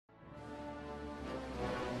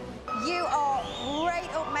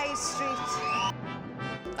High Street.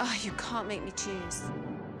 Oh, you can't make me choose.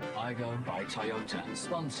 Igo by Toyota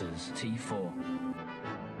sponsors T4.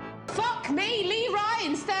 Fuck me, Lee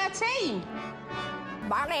Ryan's 13.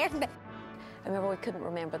 I remember we couldn't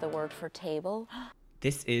remember the word for table.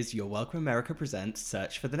 This is Your Welcome America Presents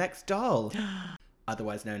Search for the Next Doll.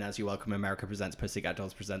 Otherwise known as Your Welcome America Presents Pussycat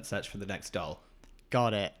Dolls Presents Search for the Next Doll.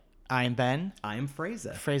 Got it. I'm Ben. I am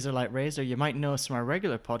Fraser. Fraser Light Razor. You might know us from our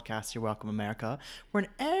regular podcast, Your Welcome America, where in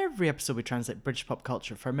every episode we translate British pop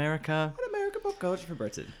culture for America. And American pop culture for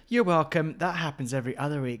Britain. You're welcome. That happens every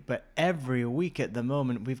other week, but every week at the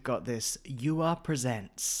moment we've got this UA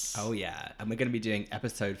Presents. Oh yeah, and we're going to be doing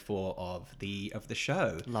episode 4 of the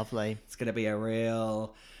show. Lovely. It's going to be a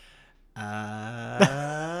real... Oh,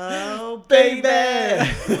 baby!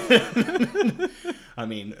 I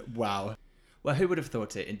mean, wow. Well, who would have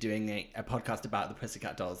thought it in doing a podcast about the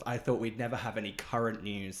Pussycat Dolls? I thought we'd never have any current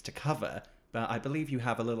news to cover, but I believe you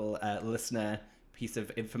have a little listener piece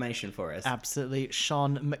of information for us. Absolutely.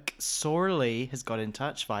 Sean McSorley has got in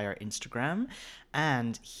touch via our Instagram,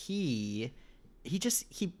 and he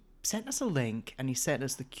sent us a link, and he sent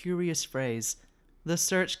us the curious phrase, "The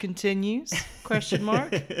search continues?" ?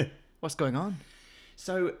 What's going on?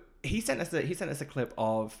 So he sent us a clip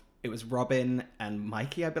of, it was Robin and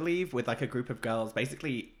Mikey, I believe, with like a group of girls,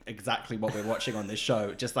 basically exactly what we're watching on this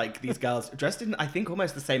show. Just like these girls dressed in, I think,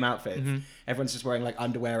 almost the same outfits. Mm-hmm. Everyone's just wearing like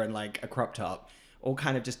underwear and like a crop top, all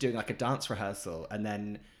kind of just doing like a dance rehearsal. And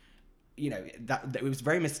then, you know, that it was a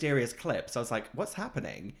very mysterious clip. So I was like, what's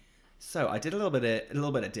happening? So I did a little bit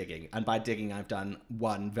of digging, and by digging, I've done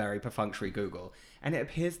one very perfunctory Google, and it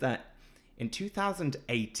appears that in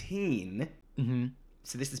 2018,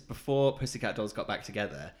 so this is before Pussycat Dolls got back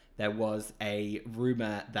together, there was a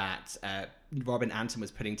rumor that Robin Anton was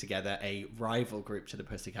putting together a rival group to the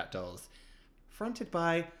Pussycat Dolls, fronted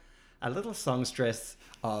by a little songstress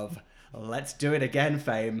of Let's Do It Again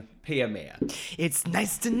fame, Pia Mia. It's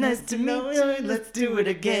nice to meet you, let's do it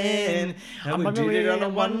again. I'm gonna read it on a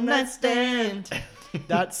one-night stand.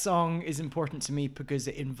 That song is important to me because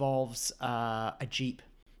it involves a Jeep.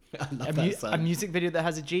 I love that song. A music video that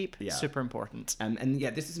has a Jeep, Yeah. super important. And yeah,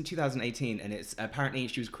 this is in 2018, and it's apparently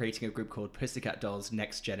she was creating a group called Pussycat Dolls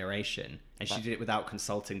Next Generation, and she did it without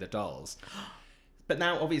consulting the dolls. But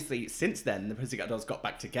now, obviously, since then, the Pussycat Dolls got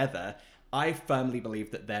back together. I firmly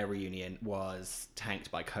believe that their reunion was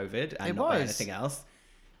tanked by COVID and not by anything else.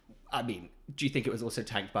 I mean, do you think it was also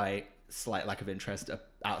tanked by slight lack of interest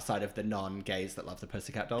outside of the non-gays that love the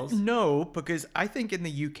Pussycat Dolls? No, because I think in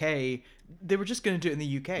the UK, they were just going to do it in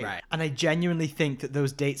the UK. Right. And I genuinely think that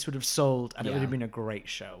those dates would have sold and it Yeah. would have been a great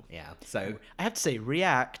show. Yeah, so I have to say,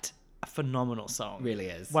 React, a phenomenal song. really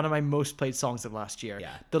is. One of my most played songs of last year.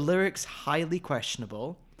 Yeah. The lyrics, highly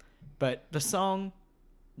questionable, but the song,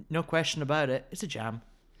 no question about it, it's a jam.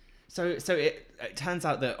 So it turns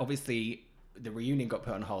out that obviously the reunion got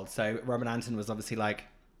put on hold. So Robin Anton was obviously like,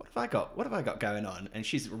 what have I got going on? And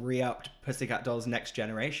she's re-upped Pussycat Dolls Next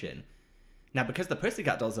Generation. Now, because the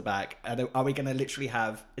Pussycat Dolls are back, are we going to literally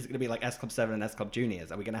have, is it going to be like S Club 7 and S Club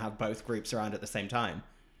Juniors? Are we going to have both groups around at the same time?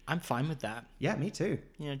 I'm fine with that. Yeah, me too.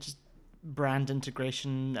 You know, just brand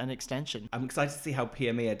integration and extension. I'm excited to see how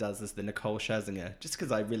Pia Mia does as the Nicole Scherzinger, just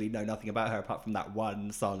because I really know nothing about her apart from that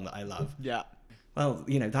one song that I love. Yeah. Well,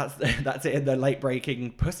 you know, that's it in the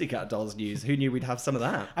late-breaking Pussycat Dolls news. Who knew we'd have some of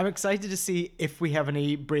that? I'm excited to see if we have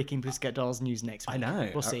any breaking Pussycat Dolls news next week. I know.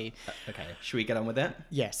 We'll see. Okay, should we get on with it?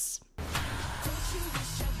 Yes.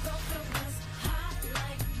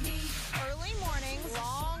 Early mornings,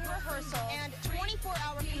 long rehearsal, and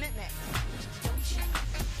 24-hour commitment.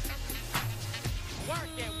 Work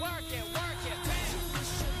it.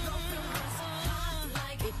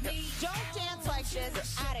 If you don't dance like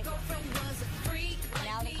this, you're out of here.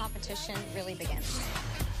 Now the competition really begins.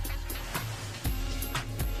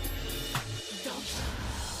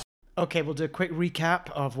 Okay, we'll do a quick recap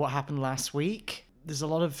of what happened last week. There's a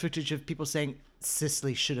lot of footage of people saying,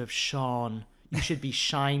 Cicely should have shone. You should be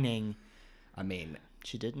shining. I mean,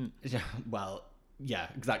 She didn't. well, yeah,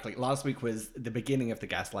 exactly. Last week was the beginning of the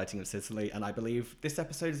gaslighting of Cicely, and I believe this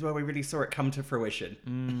episode is where we really saw it come to fruition.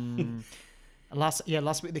 And last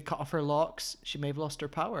week they cut off her locks. She may have lost her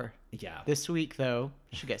power. Yeah. This week, though,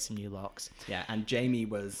 she'll get some new locks. Yeah, and Jamie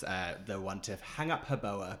was the one to hang up her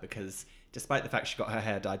boa because despite the fact she got her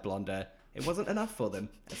hair dyed blonder, it wasn't enough for them,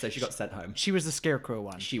 so she got sent home. She was the Scarecrow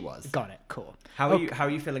one. She was. Got it. Cool. How are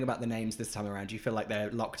you feeling about the names this time around? Do you feel like they're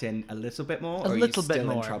locked in a little bit more, or A are you little bit still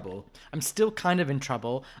more. in trouble? I'm still kind of in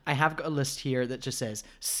trouble. I have got a list here that just says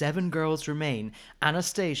 7 girls remain: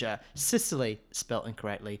 Anastasia, Cicely, spelt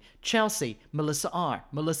incorrectly, Chelsea, Melissa R,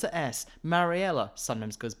 Melissa S, Mariella,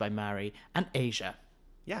 sometimes goes by Mary, and Asia.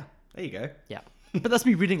 Yeah, there you go. Yeah. But that's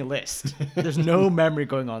me reading a list. There's no memory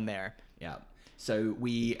going on there. Yeah. So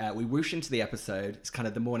we whoosh into the episode. It's kind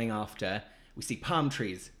of the morning after. We see palm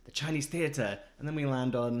trees, the Chinese theatre, and then we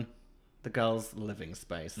land on the girls' living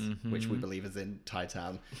space, which we believe is in Thai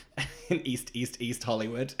Town, in East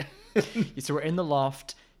Hollywood. So we're in the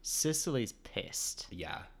loft. Cicely's pissed.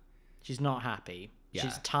 Yeah. She's not happy. Yeah.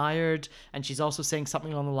 She's tired, and she's also saying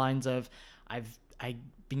something along the lines of, I've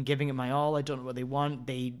been giving it my all. I don't know what they want.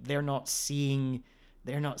 They're not seeing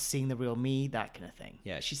the real me, that kind of thing.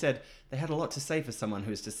 Yeah, she said they had a lot to say for someone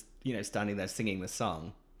who's just, standing there singing the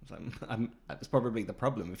song. I was like, that's probably the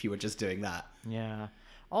problem if you were just doing that. Yeah.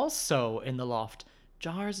 Also in the loft,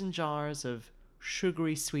 jars and jars of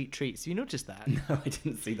sugary sweet treats. You noticed that? No, I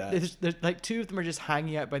didn't see that. There's like two of them are just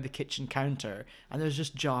hanging out by the kitchen counter, and there's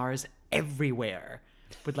just jars everywhere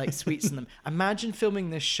with like sweets in them. Imagine filming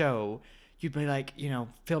this show. You'd be like,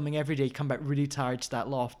 filming every day, come back really tired to that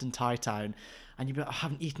loft in Thai Town, and you'd be like, I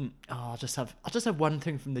haven't eaten. Oh, I'll just have one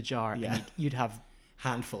thing from the jar. Yeah. And you'd have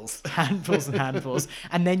handfuls and handfuls,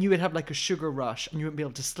 and then you would have like a sugar rush, and you wouldn't be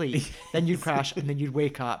able to sleep. Then you'd crash, and then you'd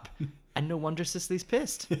wake up, and no wonder Cicely's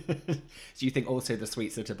pissed. So you think also the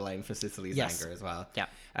sweets are to blame for Cicely's anger as well? Yeah.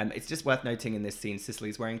 It's just worth noting in this scene,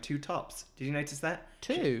 Cicely's wearing two tops. Did you notice that?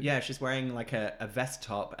 Two? Yeah, she's wearing like a vest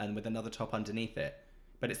top and with another top underneath it.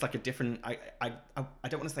 But it's like a different, I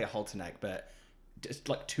don't want to say a halter neck, but just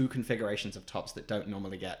like two configurations of tops that don't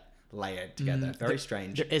normally get layered together. Very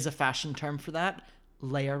strange. There is a fashion term for that.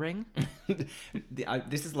 Layering.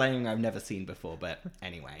 This is layering I've never seen before, but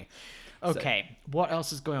anyway. Okay, what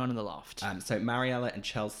else is going on in the loft? So Mariella and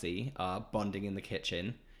Chelsea are bonding in the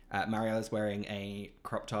kitchen. Mariella's wearing a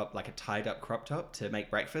crop top, like a tied up crop top to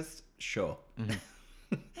make breakfast. Sure.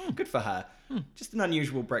 Good for her. Just an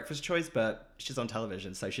unusual breakfast choice, but she's on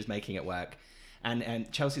television, so she's making it work.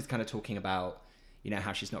 And Chelsea's kind of talking about,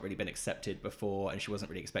 how she's not really been accepted before, and she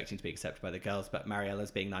wasn't really expecting to be accepted by the girls, but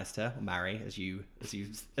Mariella's being nice to her, or Mary, as you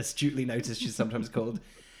astutely noticed she's sometimes called.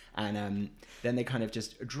 And then they kind of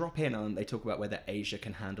just drop in on, they talk about whether Asia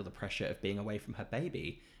can handle the pressure of being away from her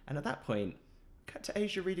baby. And at that point, cut to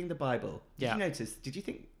Asia reading the Bible. Did you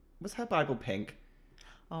think, was her Bible pink?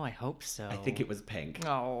 Oh, I hope so. I think it was pink.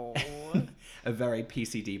 Oh. A very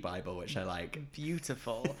PCD Bible, which I like.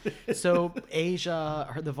 Beautiful. So Asia,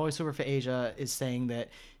 the voiceover for Asia is saying that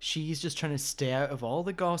she's just trying to stay out of all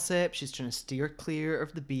the gossip. She's trying to steer clear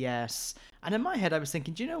of the BS. And in my head, I was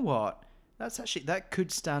thinking, do you know what? That could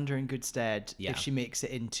stand her in good stead if she makes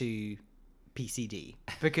it into PCD.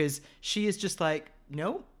 Because she is just like,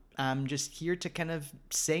 no, I'm just here to kind of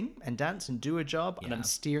sing and dance and do a job, and I'm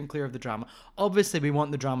steering clear of the drama. Obviously, we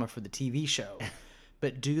want the drama for the TV show,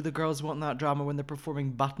 but do the girls want that drama when they're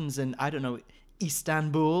performing Buttons in, I don't know,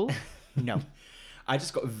 Istanbul? No. I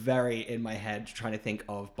just got very in my head trying to think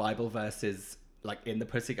of Bible verses like in the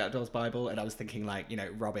Pussycat Dolls Bible, and I was thinking like,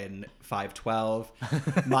 Robin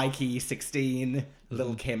 5:12, Mikey 16,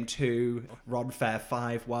 Little Kim 2, Rod Fair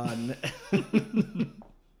 5:1.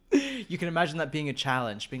 You can imagine that being a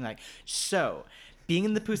challenge, being like, so, being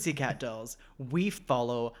in the Pussycat Dolls, we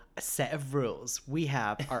follow a set of rules. We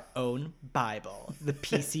have our own Bible, the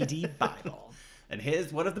PCD Bible. And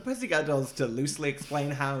here's one of the Pussycat Dolls to loosely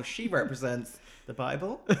explain how she represents the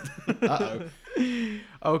Bible. Uh-oh.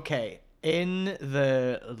 Okay, in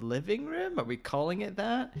the living room, are we calling it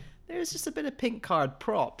that? There's just a bit of pink card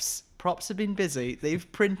props. Props have been busy.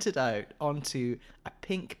 They've printed out onto a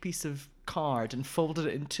pink piece of card and folded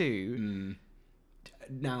it in two.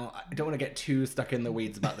 Now, I don't want to get too stuck in the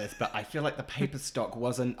weeds about this, but I feel like the paper stock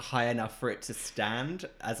wasn't high enough for it to stand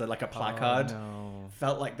as a placard. Oh, no.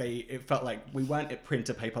 It felt like we weren't at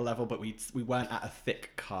printer paper level, but we weren't at a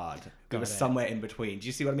thick card. We were somewhere in between. Do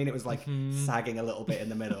you see what I mean? It was like sagging a little bit in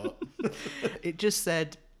the middle. It just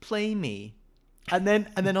said, play me. And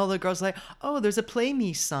then all the girls are like, oh, there's a play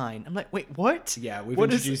me sign. I'm like, wait, what? Yeah, we've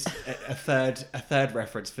What introduced a third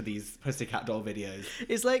reference for these Pussycat Doll videos.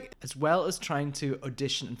 It's like, as well as trying to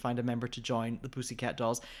audition and find a member to join the Pussycat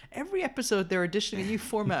Dolls, every episode they're auditioning a new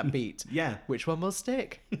format beat. Yeah. Which one will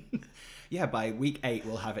stick? Yeah, by week 8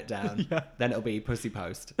 we'll have it down. Yeah. Then it'll be Pussy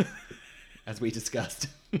Post, as we discussed.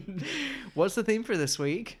 What's the theme for this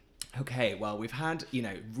week? Okay, well, we've had,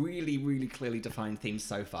 really, really clearly defined themes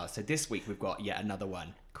so far. So this week we've got yet another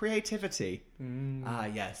one. Creativity. Ah,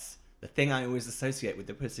 yes. The thing I always associate with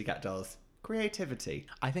the Pussycat Dolls. Creativity.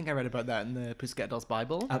 I think I read about that in the Pussycat Dolls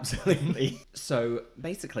Bible. Absolutely. So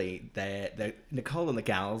basically, Nicole and the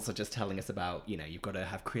gals are just telling us about, you've got to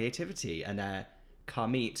have creativity. And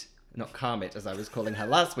Carmit, not Carmit as I was calling her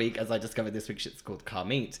last week, as I discovered this week she's called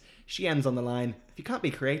Carmit. She ends on the line, if you can't be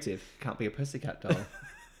creative, you can't be a Pussycat Doll.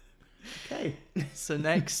 Okay. So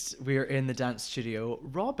next we're in the dance studio.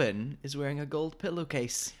 Robin is wearing a gold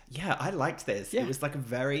pillowcase. Yeah, I liked this. Yeah. It was like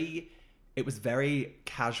it was very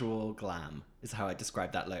casual glam is how I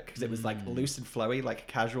described that look. Because it was like loose and flowy, like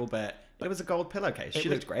casual, but it was a gold pillowcase. She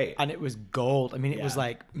looked great. And it was gold. I mean, it was Yeah.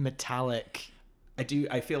 like metallic.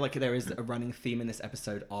 I feel like there is a running theme in this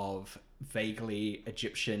episode of vaguely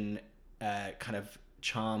Egyptian kind of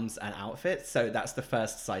charms and outfits. So that's the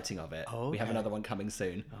first sighting of it. We have Okay. another one coming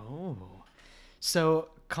soon. Oh. So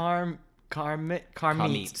Carmeet.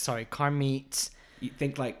 You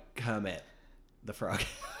think like Kermit the Frog.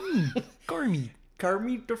 Carmeet.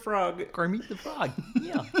 Kermit the Frog. Carmeet the Frog.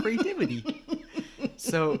 Yeah, creativity.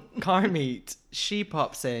 So Carmeet, she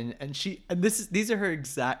pops in and these are her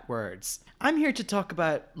exact words. I'm here to talk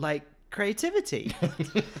about like creativity.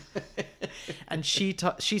 And she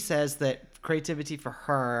says that creativity for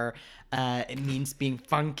her it means being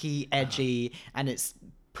funky, edgy, and it's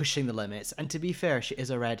pushing the limits. And to be fair, she is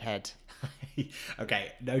a redhead.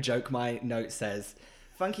 Okay, no joke. My note says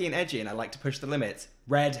funky and edgy, and I like to push the limits.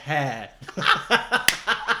 Red hair.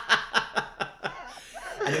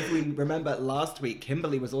 And if we remember last week,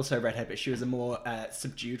 Kimberly was also a redhead, but she was a more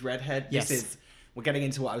subdued redhead. Yes. We're getting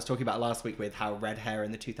into what I was talking about last week with how red hair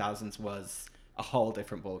in the 2000s was a whole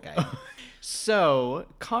different ballgame. So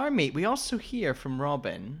Carmeet, we also hear from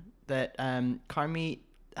Robin that Carmeet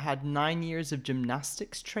had 9 years of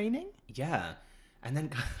gymnastics training. Yeah. And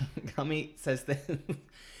then Kami says that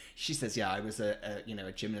she says, yeah, I was a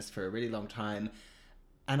gymnast for a really long time.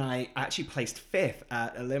 And I actually placed 5th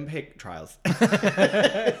at Olympic trials,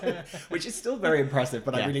 which is still very impressive.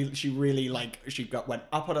 But Yeah. she really went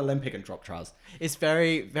up on Olympic and dropped trials. It's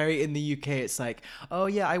very, very in the UK. It's like, oh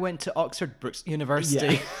yeah, I went to Oxford Brookes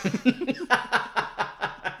University.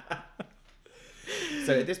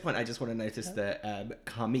 So at this point, I just want to notice that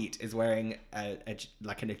Carmeet is wearing an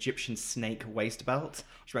Egyptian snake waist belt.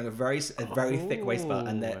 She's wearing a very thick waist belt,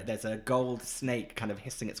 and there's a gold snake kind of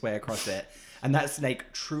hissing its way across it. And that snake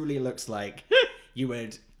truly looks like you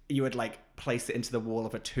would like place it into the wall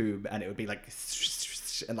of a tomb, and it would be like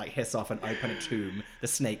and like hiss off and open a tomb, the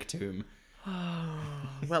snake tomb.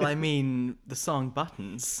 Well, I mean, the song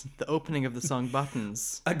Buttons, the opening of the song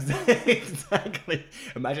Buttons. Exactly.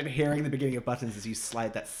 Imagine hearing the beginning of Buttons as you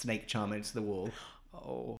slide that snake charm into the wall.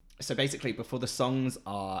 Oh. So basically, before the songs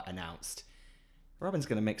are announced, Robin's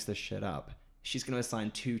going to mix this shit up. She's going to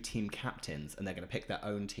assign 2 team captains, and they're going to pick their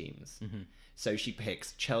own teams. Mm-hmm. So she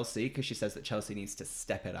picks Chelsea, because she says that Chelsea needs to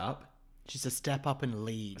step it up. She's a step up and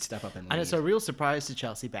lead. Step up and lead. And it's a real surprise to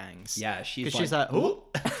Chelsea Bangs. Yeah, she's she's like, oh.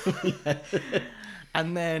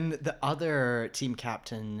 And then the other team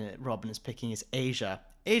captain Robin is picking is Asia.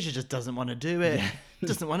 Asia just doesn't want to do it.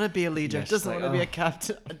 Doesn't want to be a leader. Yeah, she's doesn't like, want to be a "Oh."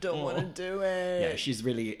 captain. I don't want to do it. Yeah, she's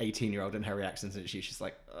really 18-year-old in her reactions, isn't she? She's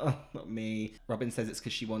like, oh, not me. Robin says it's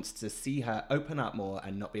because she wants to see her open up more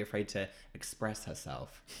and not be afraid to express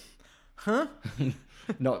herself. Huh?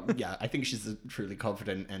 I think she's truly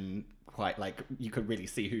confident and quite like, you could really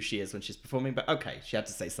see who she is when she's performing, but okay, she had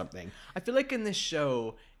to say something. I feel like in this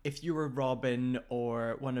show, if you were Robin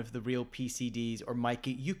or one of the real PCDs or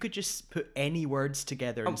Mikey, you could just put any words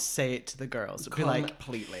together and say it to the girls. It'd be like,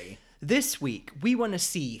 Completely. this week, we want to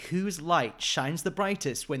see whose light shines the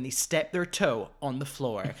brightest when they step their toe on the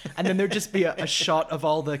floor. And then there'd just be a shot of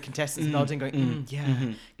all the contestants nodding, going,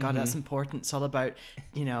 God, that's important. It's all about,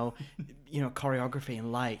 choreography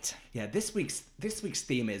and light. Yeah, this week's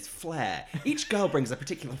theme is flair. Each girl brings a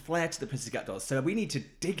particular flair to the Pussycat Dolls, so we need to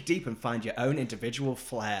dig deep and find your own individual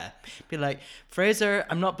flair. Be like, Fraser,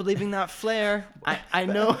 I'm not believing that flair. I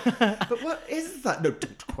know. But what is that? No,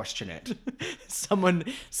 don't question it.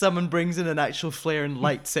 Someone brings in an actual flare and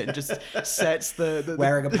lights it and just sets the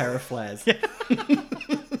Wearing a pair of flares.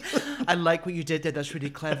 I like what you did there. That's really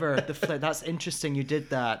clever. The flare, that's interesting. You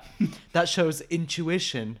did that. That shows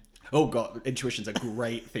intuition. Oh god, intuition's a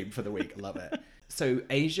great theme for the week. I love it. So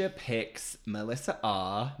Asia picks Melissa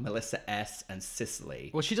R, Melissa S, and Cicely.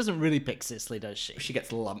 Well, she doesn't really pick Cicely, does she? She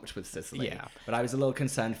gets lumped with Cicely. Yeah. But I was a little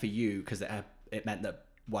concerned for you because it meant that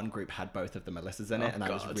one group had both of the Melissas in it, and I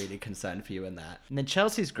was God. really concerned for you in that. And then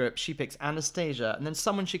Chelsea's group, she picks Anastasia, and then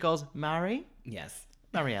someone she calls Mariella. Yes.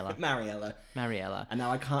 Mariella. Mariella. And now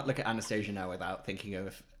I can't look at Anastasia now without thinking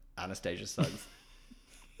of Anastasia's sons.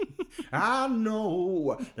 I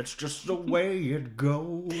know that's just the way it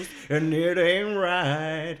goes, and it ain't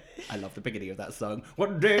right. I love the beginning of that song.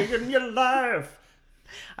 What day in your life?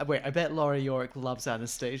 Wait, I bet Laura York loves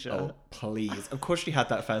Anastasia. Oh, please. Of course she had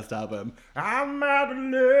that first album. I'm out of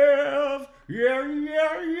love. Yeah.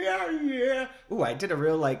 Ooh, I did a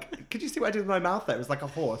real, could you see what I did with my mouth there? It was like a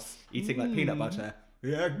horse eating, peanut butter.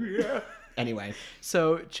 Yeah. Anyway,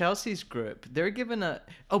 So Chelsea's group, they're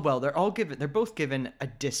both given a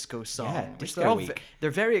disco song. Yeah, which Disco they're all Week.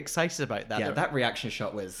 they're very excited about that. yeah, They're- that reaction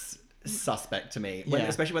shot was suspect to me. Yeah.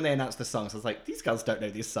 Especially when they announced the songs. I was like, these girls don't know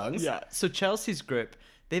these songs. Yeah. So Chelsea's group,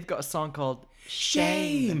 they've got a song called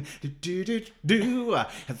Shame. Do.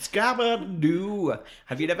 Scabba-doo.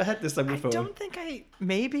 Have you never heard this song I before? don't think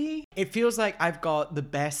maybe. It feels like I've got the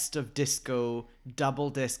best of disco double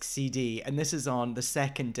disc CD, and this is on the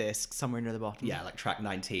second disc somewhere near the bottom. Yeah, like track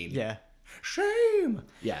 19. Yeah. Shame.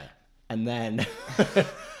 Yeah. And then,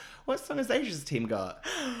 what song has Asia's team got?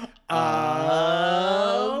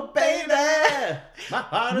 Oh, baby, my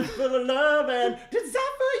heart is full of love and desire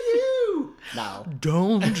for you. Now,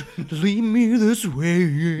 Don't leave me this way.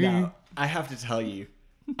 now, I have to tell you,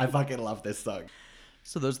 I fucking love this song.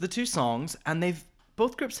 So those are the two songs, and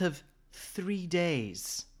both groups have 3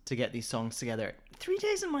 days to get these songs together. 3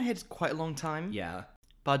 days in my head is quite a long time. Yeah,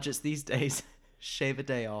 Budgets these days, shave a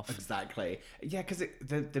day off. exactly. Yeah, because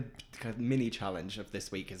the kind of mini challenge of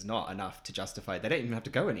this week is not enough to justify. They don't even have to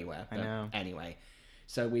go anywhere. I know. Anyway,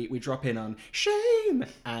 so we drop in on Shame,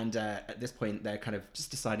 and at this point they're kind of just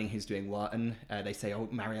deciding who's doing what, and they say, "Oh,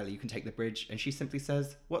 Mariella, you can take the bridge," and she simply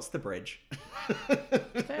says, "What's the bridge?"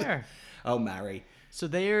 Fair. Oh, Mary. So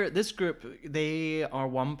this group, they are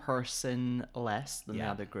one person less than the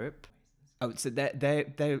Yeah. other group. Oh, so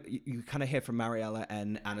you kind of hear from Mariella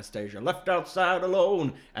and Anastasia, left outside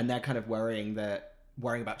alone, and they're kind of worrying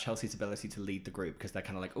about Chelsea's ability to lead the group, because they're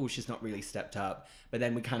kind of like, oh, she's not really stepped up. But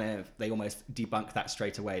then they almost debunk that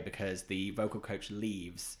straight away, because the vocal coach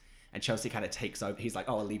leaves and Chelsea kind of takes over. He's like,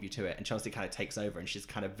 oh, I'll leave you to it. And Chelsea kind of takes over, and she's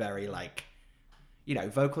kind of very like,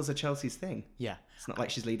 vocals are Chelsea's thing. Yeah. It's not like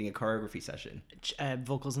she's leading a choreography session.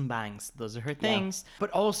 Vocals and bangs, those are her things.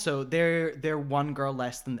 But also, they're one girl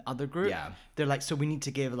less than the other group. Yeah. They're like, so we need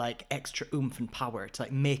to give like extra oomph and power to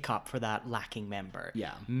like make up for that lacking member.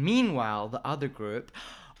 Yeah. Meanwhile, the other group,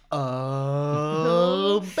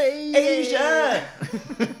 oh baby, Asia!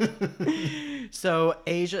 So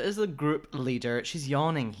Asia is the group leader. She's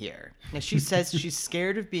yawning here. Now she says she's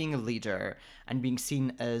scared of being a leader and being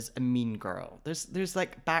seen as a mean girl. There's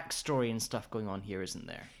like backstory and stuff going on here, isn't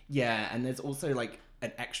there? Yeah, and there's also like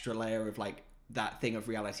an extra layer of like that thing of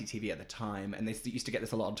reality TV at the time, and they used to get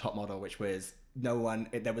this a lot on Top Model, which was there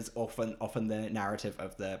was often the narrative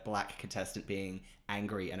of the black contestant being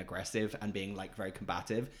angry and aggressive and being like very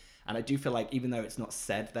combative. And I do feel like, even though it's not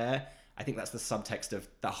said there, I think that's the subtext of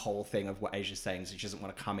the whole thing of what Asia's saying. So she doesn't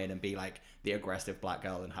want to come in and be like the aggressive black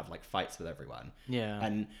girl and have like fights with everyone.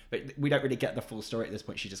 Yeah. But we don't really get the full story at this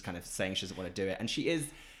point. She's just kind of saying she doesn't want to do it. And she is,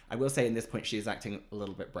 I will say in this point, she is acting a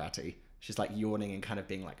little bit bratty. She's like yawning and kind of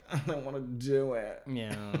being like, I don't want to do it.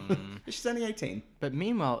 Yeah. But she's only 18. But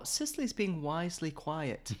meanwhile, Cicely's being wisely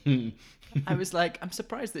quiet. I was like, I'm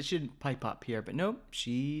surprised that she didn't pipe up here, but no,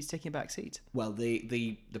 she's taking a back seat. Well,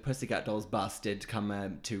 the Pussycat Dolls bus did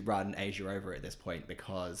come to run Asia over at this point,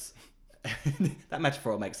 because that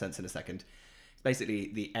metaphor will make sense in a second.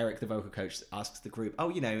 Basically, Eric, the vocal coach, asks the group,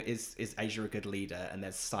 oh, is Asia a good leader? And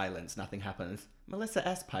there's silence, nothing happens. Melissa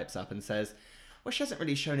S. pipes up and says, well, she hasn't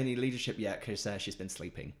really shown any leadership yet because she's been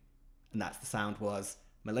sleeping. And that's the sound was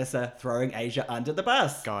Melissa throwing Asia under the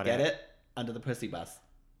bus. Got Get it. it? Under the pussy bus.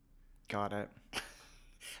 Got it.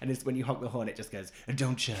 And it's when you honk the horn, it just goes,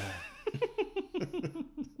 don't ya?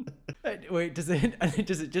 Wait, does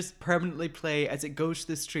it just permanently play as it goes to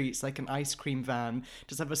the streets like an ice cream van?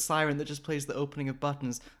 Does it have a siren that just plays the opening of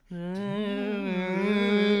buttons?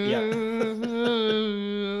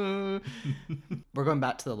 We're going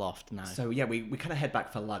back to the loft now. So yeah, we kind of head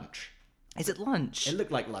back for lunch. Is it lunch? It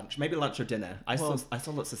looked like lunch, maybe lunch or dinner. I saw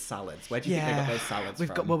lots of salads. Where do you think they got those salads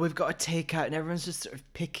from? We've got a takeout, and everyone's just sort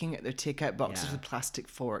of picking at their takeout boxes Yeah. with plastic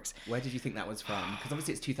forks. Where did you think that was from? Because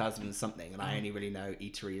obviously it's 2000 and something, and I only really know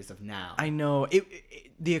eateries of now. I know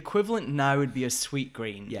the equivalent now would be a Sweet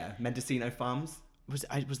Green. Yeah, Mendocino Farms. Was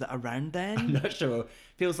that around I'm then? not sure.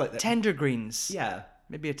 Feels like that. Tender Greens. Yeah.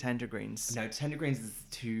 Maybe a Tender Greens. No, Tender Greens is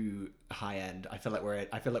too high end. I feel like we're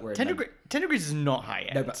at Tender Greens is not high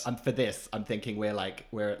end. No, but for this, I'm thinking we're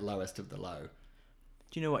at lowest of the low.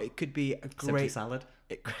 Do you know what? It could be a Simply great salad.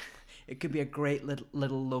 It could be a great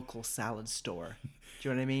little local salad store. Do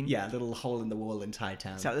you know what I mean? Yeah, little hole in the wall in Thai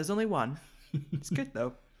town. So there's only one. It's good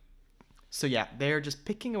though. So yeah, they're just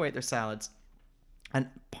picking away at their salads, and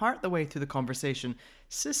part the way through the conversation,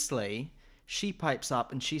 Cicely, she pipes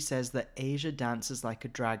up and she says that Asia dances like a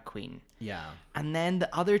drag queen. Yeah. And then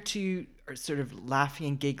the other two are sort of laughing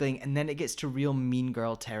and giggling, and then it gets to real mean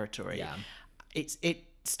girl territory. Yeah. It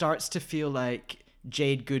starts to feel like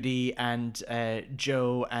Jade Goody and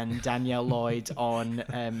Joe and Danielle Lloyd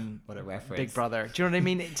on What a reference. Big Brother. Do you know what I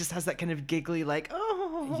mean? It just has that kind of giggly, like,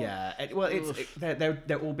 oh. Yeah,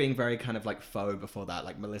 they're all being very kind of like faux before that.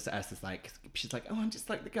 Like Melissa S is like, she's like, oh, I'm just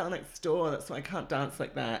like the girl next door. That's why I can't dance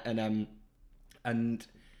like that. And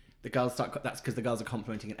the girls that's because the girls are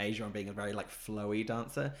complimenting Asia on being a very like flowy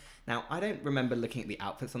dancer. Now, I don't remember looking at the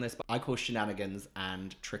outfits on this, but I call shenanigans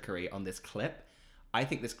and trickery on this clip. I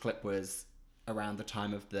think this clip was around the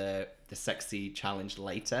time of the sexy challenge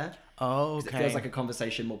later. Oh, 'Cause okay. It feels like a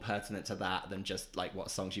conversation more pertinent to that than just like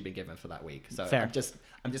what songs you've been given for that week. So Fair.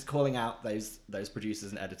 I'm just calling out those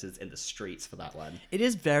producers and editors in the streets for that one. It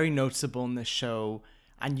is very noticeable in this show,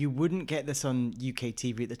 and you wouldn't get this on UK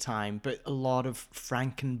TV at the time, but a lot of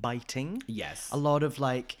frankenbiting. Yes. A lot of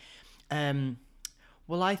like,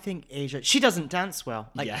 well, I think Asia, she doesn't dance well.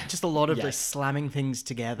 Like, Yeah. just a lot of Yes. like slamming things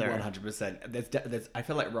together. 100%. There's I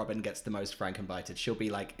feel like Robin gets the most frankenbited. She'll be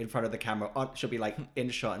like in front of the camera, she'll be like in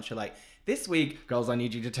shot, and she'll like, this week, girls, I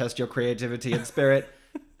need you to test your creativity and spirit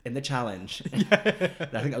in the challenge. I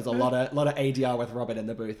think there was a lot of ADR with Robin in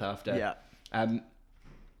the booth after. Yeah.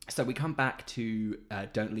 So we come back to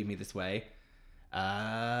Don't Leave Me This Way.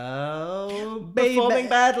 Baby. Performing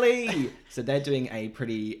badly. So they're doing a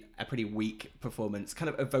pretty weak performance, kind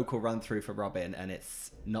of a vocal run through for Robin, and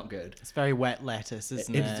it's not good. It's very wet lettuce,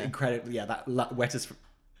 isn't it? It's incredible. Yeah, that lettuce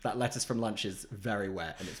from lunch is very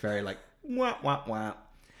wet, and it's very like wah wah wah.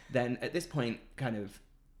 Then at this point, kind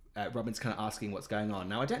of Robin's kind of asking what's going on.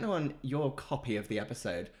 Now I don't know on your copy of the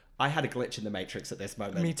episode. I had a glitch in the Matrix at this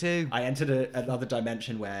moment. Me too. I entered another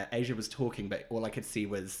dimension where Asia was talking, but all I could see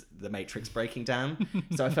was the Matrix breaking down.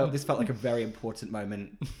 So this felt like a very important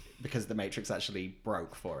moment because the Matrix actually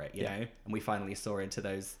broke for it, you know? And we finally saw into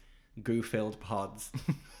those goo-filled pods.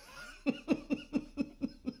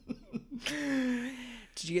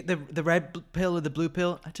 Did you get the red pill or the blue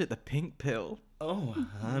pill? I took the pink pill. Oh,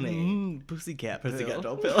 honey. Pussycat Pussycat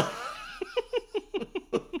doll pill.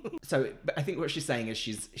 So, but I think what she's saying is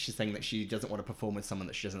she's saying that she doesn't want to perform with someone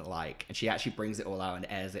that she doesn't like, and she actually brings it all out and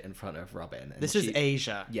airs it in front of Robin. And This is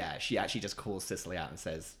Asia. Yeah, she actually just calls Cicely out and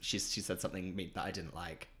says she said something that I didn't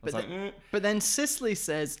like. I was But then Cicely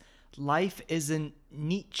says, life isn't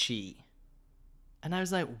Nietzsche. And I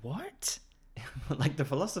was like, what? like the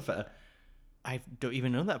philosopher. I don't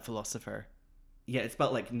even know that philosopher. Yeah, it's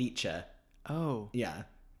spelled like Nietzsche. Oh. Yeah,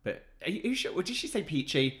 but are you sure? Or did she say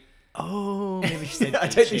peachy? Oh, maybe she said I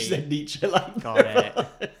don't think she said Nietzsche. Like, Got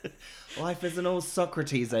it. Life isn't all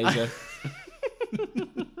Socrates, Asia.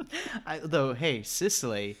 Though, hey,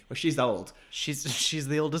 Cicely, Well, she's old. she's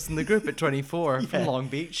the oldest in the group at 24 from Long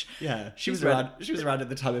Beach. Yeah, she was She's read- around. She was around at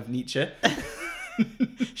the time of Nietzsche.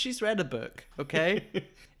 She's read a book, okay?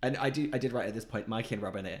 And I did write at this point, Mikey and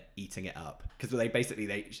Robin are eating it up because I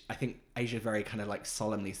think Asia very kind of like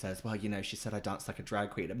solemnly says, well, you know, she said I danced like a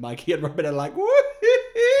drag queen, and Mikey and Robin are like, woohoo!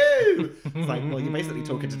 It's like, well, you're basically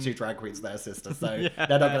talking to two drag queens there, sister, so they're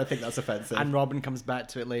not going to think that's offensive. And Robin comes back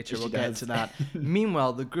to it later. She We'll get does. to that.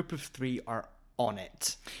 Meanwhile, the group of three are on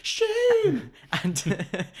it. Shame!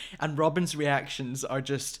 And Robin's reactions are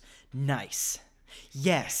just nice.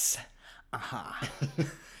 Yes. Uh-huh.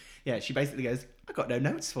 Yeah, she basically goes, I got no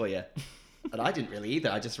notes for you. And I didn't really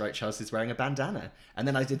either. I just wrote Chelsea's wearing a bandana. And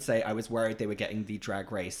then I did say I was worried they were getting the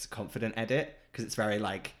Drag Race confident edit because it's very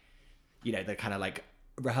like, you know, the kind of like,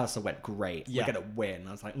 rehearsal went great. Yeah. We're going to win.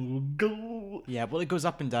 I was like, oh, go. Yeah, well, it goes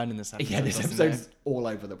up and down in this episode. Yeah, this doesn't episode's it? all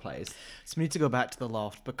over the place. So we need to go back to the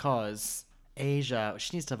loft because Asia,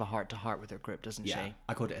 she needs to have a heart-to-heart with her group, doesn't Yeah, she?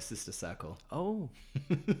 I called it a sister circle. Oh.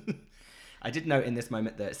 I did note in this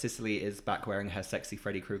moment that Cicely is back wearing her sexy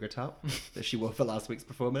Freddy Krueger top that she wore for last week's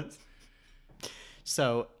performance.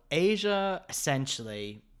 So Asia,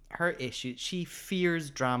 essentially, her issue, she fears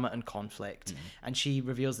drama and conflict, and she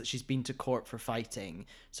reveals that she's been to court for fighting.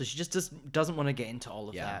 So she just doesn't want to get into all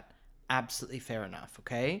of that. Absolutely fair enough,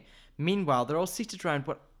 okay? Meanwhile, they're all seated around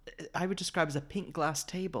what I would describe as a pink glass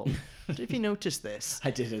table. I don't know if you noticed this. I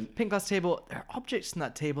didn't. Pink glass table. There are objects in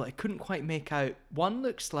that table I couldn't quite make out. One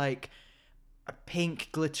looks like a pink,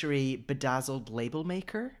 glittery, bedazzled label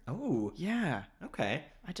maker. Oh, Yeah. okay.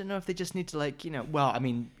 I don't know if they just need to, like, you know, well, I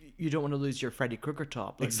mean, you don't want to lose your Freddy Krueger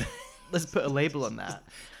top. Let's put a label on that.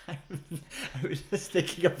 I was just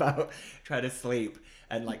thinking about trying to sleep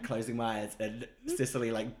and like closing my eyes and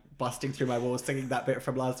Cicely like busting through my walls singing that bit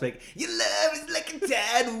from last week. Your love is like a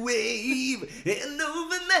tidal wave and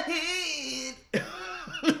over my head.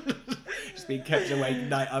 Just being kept awake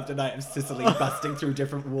night after night of Cicely busting through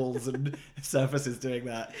different walls and surfaces doing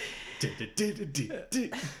that.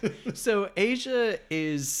 So Asia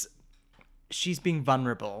she's being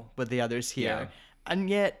vulnerable with the others here. And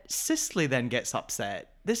yet Cicely then gets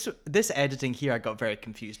upset. This editing here I got very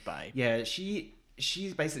confused by. Yeah, she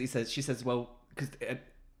basically says, well,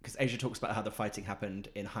 because Asia talks about how the fighting happened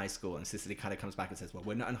in high school, and Cicely kind of comes back and says, well,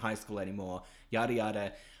 we're not in high school anymore, yada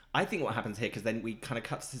yada. I think what happens here, because then we kind of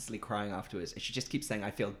cut to Cicely crying afterwards, and she just keeps saying,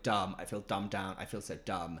 I feel dumb, I feel dumbed down, I feel so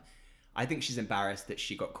dumb. I think she's embarrassed that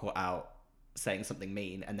she got caught out saying something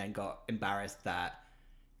mean, and then got embarrassed that...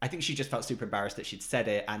 I think she just felt super embarrassed that she'd said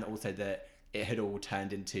it, and also that it had all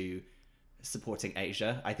turned into supporting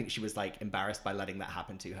Asia. I think she was like embarrassed by letting that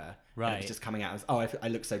happen to her. Right. And it was just coming out as, oh, I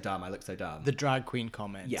look so dumb, I look so dumb. The drag queen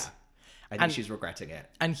comment. Yeah. I think she's regretting it.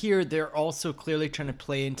 And here they're also clearly trying to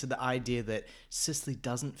play into the idea that Cicely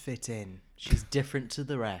doesn't fit in. She's different to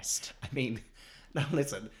the rest. I mean, now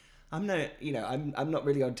listen, I'm not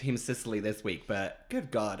really on Team Cicely this week, but good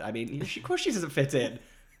God, I mean, of course she doesn't fit in.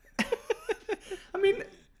 I mean,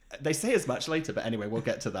 they say as much later, but anyway, we'll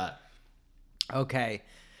get to that. Okay,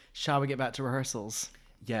 shall we get back to rehearsals?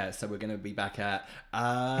 Yeah, so we're going to be back at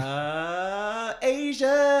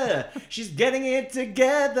Asia. She's getting it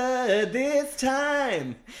together this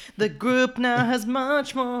time. The group now has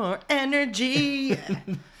much more energy.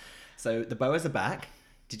 So the boas are back.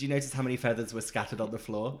 Did you notice how many feathers were scattered on the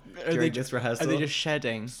floor during this rehearsal? Are they just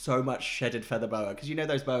shedding? So much shedded feather boa. Because you know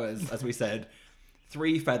those boas, as we said,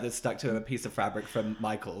 3 feathers stuck to a piece of fabric from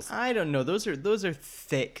Michaels. I don't know. Those are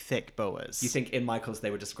thick boas. You think in Michaels they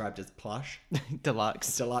were described as plush?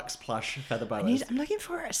 Deluxe. Deluxe plush feather boas. I'm looking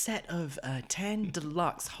for a set of 10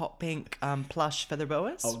 deluxe hot pink plush feather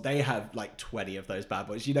boas. Oh, they have like 20 of those bad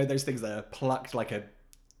boys. You know those things that are plucked like a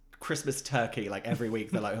Christmas turkey, like every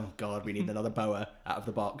week. They're like, oh God, we need another boa out of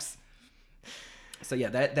the box. So yeah,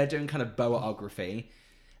 they're doing kind of boaography.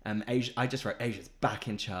 I just wrote Asia's back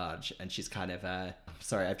in charge, and she's kind of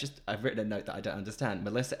sorry, I've written a note that I don't understand.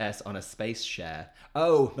 Melissa S on a space share.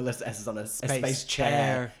 Oh, Melissa S is on a space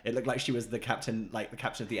chair. It looked like she was the captain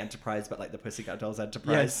of the Enterprise, but like the Pussycat Dolls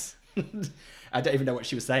Enterprise. Yes. I don't even know what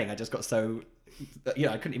she was saying. I just got so,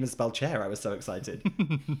 I couldn't even spell chair. I was so excited.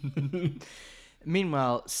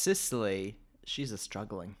 Meanwhile, Cicely, she's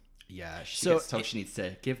struggling. Yeah, she gets told she needs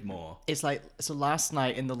to give more. It's like, so last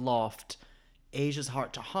night in the loft, Asia's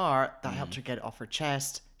heart to heart, that helped her get it off her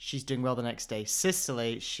chest. She's doing well the next day.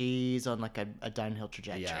 Cicely, she's on like a downhill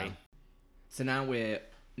trajectory. Yeah. So now we're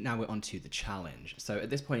on to the challenge. So at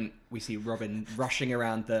this point, we see Robin rushing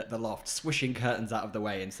around the loft, swishing curtains out of the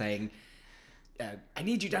way and saying, I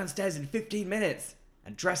need you downstairs in 15 minutes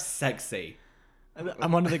and dress sexy.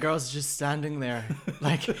 And one of the girls is just standing there,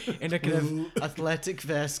 like, in a kind of athletic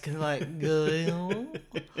vest, kind of like, girl,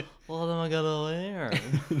 what am I gonna wear?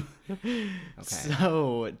 Okay.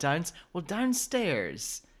 So,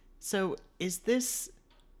 downstairs. So, is this...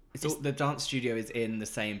 So the dance studio is in the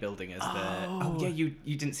same building as the... Oh, yeah, you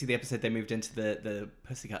didn't see the episode they moved into the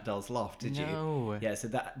Pussycat Dolls loft, did you? No. Yeah, so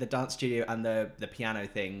the dance studio and the piano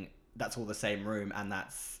thing, that's all the same room, and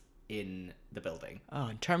that's in the building. Oh,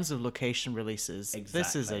 in terms of location releases,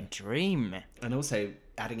 This is a dream. And also,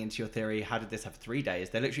 adding into your theory, how did this have 3 days?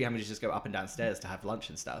 They're literally having to just go up and downstairs to have lunch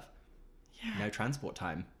and stuff. Yeah. No transport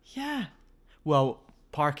time. Yeah. Well,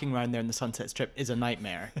 parking around there in the Sunset Strip is a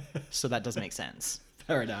nightmare, so that does make sense.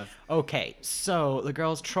 Fair enough. Okay, so the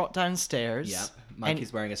girls trot downstairs. Yep.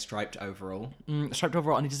 Mikey's wearing a striped overall. Striped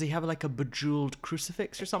overall, and does he have like a bejeweled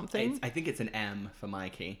crucifix or something? I think it's an M for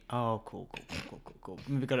Mikey. Oh, cool.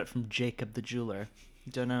 Maybe got it from Jacob the Jeweler.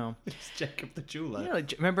 Don't know. It's Jacob the Jeweler. Yeah,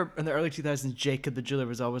 like, remember in the early 2000s, Jacob the Jeweler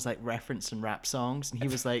was always like referenced in rap songs, and he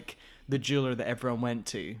was like the jeweler that everyone went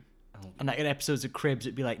to. And like in episodes of Cribs,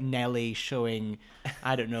 it'd be like Nelly showing,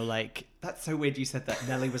 I don't know, like... That's so weird you said that.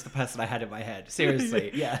 Nelly was the person I had in my head. Seriously,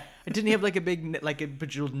 yeah. Didn't he have like a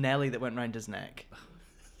bejeweled Nelly that went around his neck?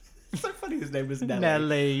 It's so funny his name was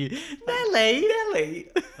Nelly. Nelly!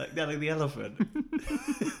 Like Nelly the elephant.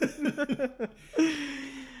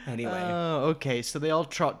 Anyway. Oh, okay. So they all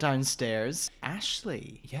trot downstairs.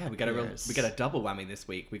 Ashley. Yeah, we got a double whammy this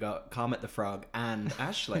week. We got Kermit the Frog and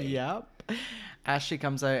Ashley. Yep. Ashley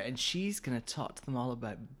comes out and she's going to talk to them all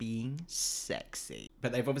about being sexy.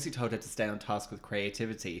 But they've obviously told her to stay on task with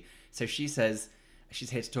creativity. So she says she's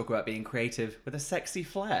here to talk about being creative with a sexy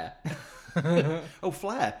flair. Oh,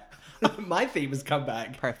 flair. My theme has come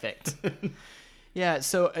back. Perfect. Yeah,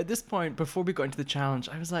 so at this point, before we got into the challenge,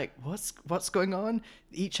 I was like, what's going on?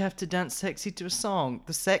 Each have to dance sexy to a song.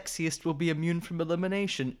 The sexiest will be immune from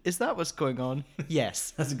elimination. Is that what's going on?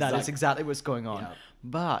 Yes, that is exactly what's going on. Yeah.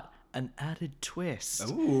 But an added twist.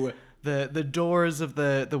 Ooh. The doors of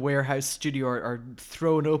the warehouse studio are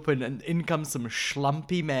thrown open, and in comes some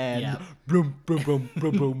schlumpy men. Yeah. Boom, boom, boom,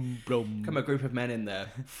 boom, boom, boom. Come a group of men in the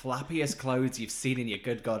flappiest clothes you've seen in your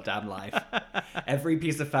good goddamn life. Every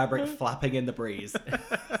piece of fabric flapping in the breeze.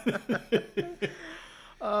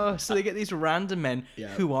 Oh, so they get these random men. Yeah.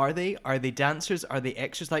 Who are they? Are they dancers? Are they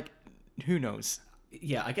extras? Like, who knows?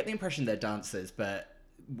 Yeah, I get the impression they're dancers, but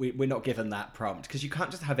we're not given that prompt, because you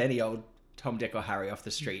can't just have any old Tom, Dick, or Harry off the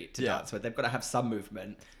street to Yeah. dance with. They've got to have some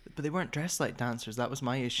movement. But they weren't dressed like dancers. That was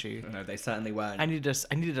my issue. No, they certainly weren't. I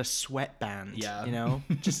needed a sweatband. Yeah. You know,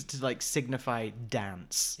 just to like signify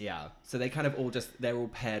dance. Yeah, so they kind of they're all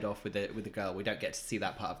paired off with the girl. We don't get to see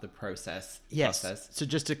that part of the process. Yes. So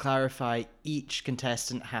just to clarify, each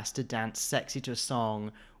contestant has to dance sexy to a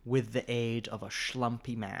song with the aid of a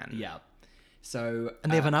schlumpy man. Yeah. So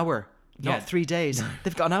And they have an hour, not yeah. 3 days.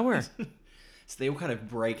 They've got an hour. So they all kind of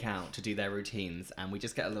break out to do their routines, and we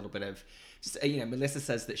just get a little bit of, Melissa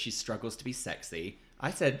says that she struggles to be sexy.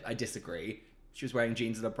 I said I disagree. She was wearing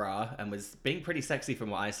jeans and a bra and was being pretty sexy from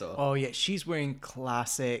what I saw. Oh yeah, she's wearing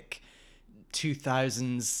classic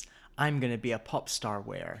 2000s. I'm gonna be a pop star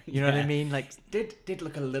wear. You know what I Yeah. mean? Like, Did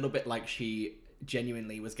look a little bit like she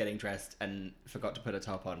genuinely was getting dressed and forgot to put a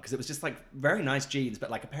top on, because it was just like very nice jeans, but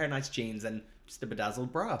like a pair of nice jeans and just a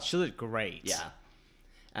bedazzled bra. she looked great. Yeah.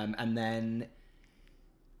 And then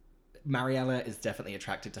Mariella is definitely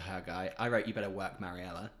attracted to her guy. I wrote, you better work,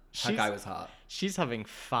 Mariella. Her She's- guy was hot. She's having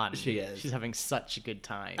fun. She is. She's having such a good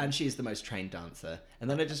time. And she's the most trained dancer. And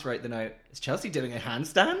then I just wrote the note, is Chelsea doing a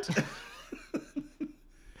handstand?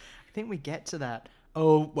 I think we get to that.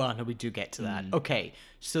 Oh, well, no, we do get to that. Okay,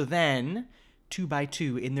 so then 2 by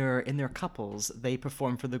 2 in their couples, they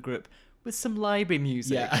perform for the group with some library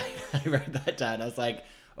music. Yeah, I wrote that down. I was like,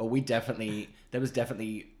 oh,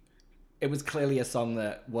 it was clearly a song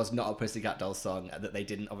that was not a Pussycat Dolls song, that they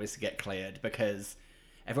didn't obviously get cleared, because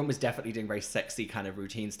everyone was definitely doing very sexy kind of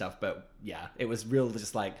routine stuff. But yeah, it was real,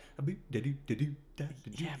 just like, Yeah.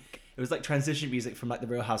 it was like transition music from like the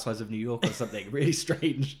Real Housewives of New York or something. Really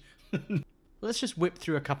strange. Let's just whip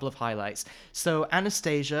through a couple of highlights. So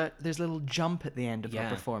Anastasia, there's a little jump at the end of Yeah.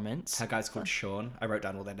 her performance. Her guy's called Sean. I wrote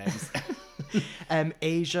down all their names.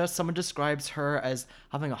 Asia, someone describes her as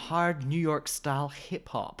having a hard New York style hip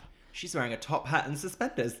hop. She's wearing a top hat and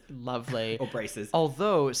suspenders. Lovely. Or braces.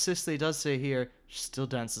 Although Cicely does say here, she still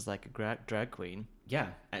dances like a drag queen. Yeah,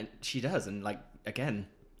 and she does. And like, again,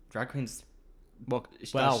 drag queens, Well,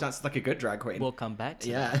 she dances like a good drag queen. we'll come back to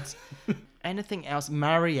yeah. that. Anything else?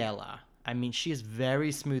 Mariella. I mean, she is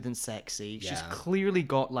very smooth and sexy. She's Yeah. clearly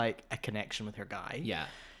got like a connection with her guy. Yeah.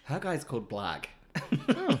 Her guy's called Black.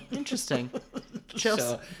 Oh, interesting. Chelsea,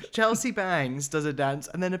 Sure. Chelsea Bangs does a dance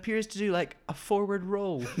and then appears to do like a forward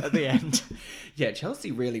roll at the end. Yeah,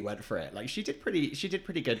 Chelsea really went for it. Like she did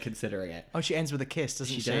pretty good considering it. Oh, she ends with a kiss,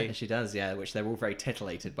 doesn't she? She does, yeah, which they're all very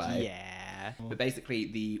titillated by. Yeah. But basically,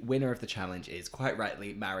 the winner of the challenge is quite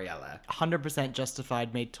rightly Mariella. 100%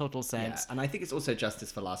 justified, made total Yeah, sense. and I think it's also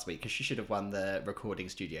justice for last week, because she should have won the recording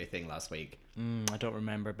studio thing last week. I don't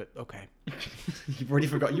remember, but okay. You've already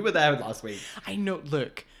forgot. You were there last week. I know,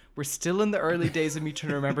 look, we're still in the early days of me trying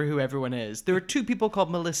to remember who everyone is. There are 2 people called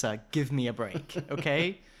Melissa. Give me a break,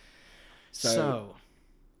 okay? So,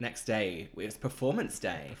 Next day, it's performance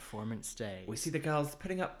day. performance day. We see the girls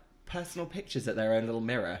putting up personal pictures at their own little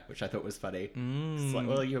mirror, which I thought was funny. It's like,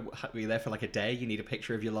 well, you're there for like a day, you need a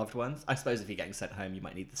picture of your loved ones. I suppose if you're getting sent home, you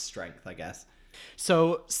might need the strength, I guess.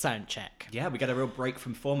 So, sound check. Yeah, we get a real break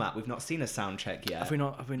from format. We've not seen a sound check yet. Have we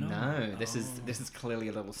not? No, this is clearly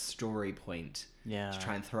a little story point. Yeah. To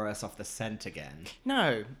try and throw us off the scent again.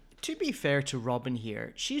 Now, to be fair to Robin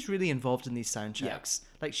here, she's really involved in these sound checks.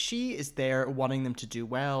 Like, she is there wanting them to do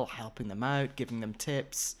well, helping them out, giving them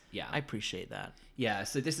tips. Yeah. I appreciate that. Yeah,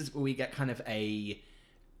 so this is where we get our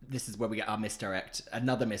misdirect,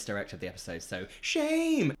 another misdirect of the episode. So,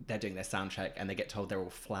 shame! They're doing their sound check and they get told they're all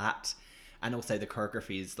flat. And also the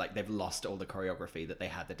choreography is like they've lost all the choreography that they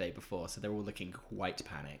had the day before. So they're all looking quite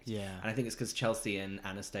panicked. Yeah. And I think it's because Chelsea and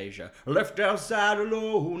Anastasia, left outside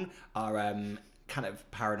alone, are kind of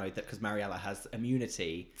paranoid that because Mariella has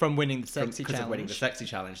immunity From winning the sexy because challenge. of winning the sexy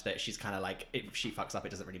challenge, that she's kind of like, if she fucks up, it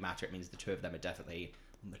doesn't really matter. It means the 2 of them are definitely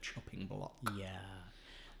on the chopping block. Yeah.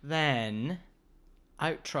 Then,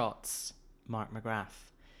 out trots Mark McGrath.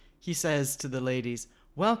 He says to the ladies,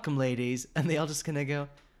 "Welcome, ladies," and they all just kind of go,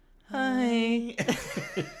 "Hi."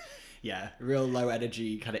 Yeah, real low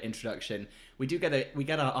energy kind of introduction. We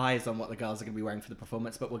get our eyes on what the girls are going to be wearing for the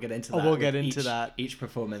performance, but we'll get into that. we'll get with into that. each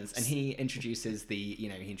performance. And he introduces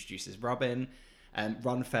Robin,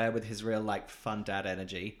 Ron Fair with his real like fun dad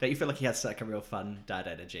energy. Don't you feel like he has like a real fun dad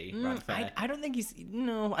energy? Ron Fair. I don't think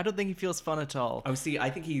I don't think he feels fun at all. Oh, see, I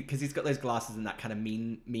think because he's got those glasses and that kind of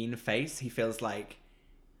mean face, he feels like,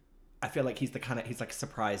 I feel like he's like a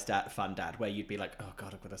surprise dad, fun dad, where you'd be like, oh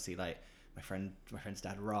god, I've got to see like my friend's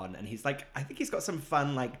dad Ron, and he's like, I think he's got some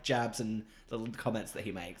fun like jabs and little comments that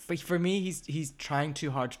he makes. But for me, he's trying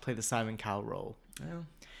too hard to play the Simon Cowell role. Oh.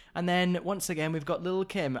 And then once again, we've got Lil'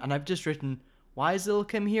 Kim, and I've just written, why is Lil'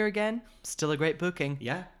 Kim here again? Still a great booking.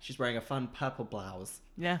 Yeah, she's wearing a fun purple blouse.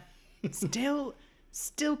 Yeah. Still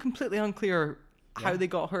completely unclear how they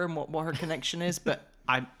got her and what her connection is, but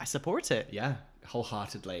I support it. Yeah,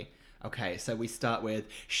 wholeheartedly. Okay, so we start with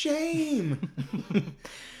shame.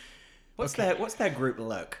 What's their group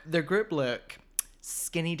look? Their group look,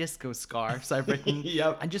 skinny disco scarves, I've written.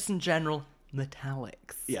 Yep. And just in general,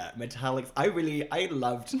 metallics. Yeah, metallics.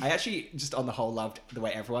 I actually just on the whole loved the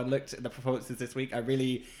way everyone looked at the performances this week. I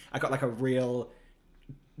got like a real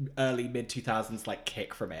early mid 2000s like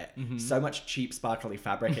kick from it. Mm-hmm. So much cheap sparkly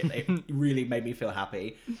fabric. It really made me feel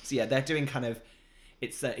happy. So yeah, they're doing kind of,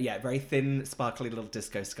 it's very thin sparkly little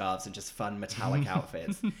disco scarves and just fun metallic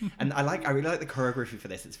outfits. And I really like the choreography for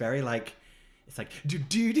this. It's very like, it's like do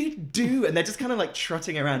do do do, and they're just kind of like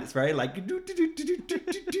trotting around. It's very like do do do do do do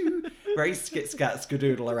do do, very skit scat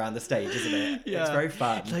skadoodle around the stage, isn't it? Yeah. It's very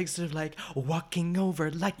fun. Like sort of like walking over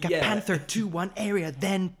like a panther to one area,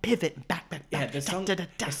 then pivot back. Yeah, the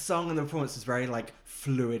song and the performance was very like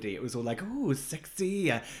fluidy. It was all like, ooh,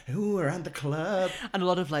 sexy, ooh, around the club, and a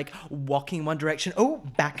lot of like walking in one direction, oh,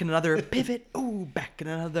 back in another, pivot, oh, back in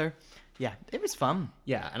another. Yeah, it was fun.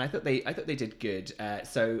 Yeah, and I thought they did good.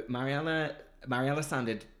 So Mariella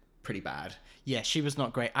sounded pretty bad. Yeah, she was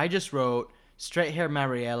not great. I just wrote, straight hair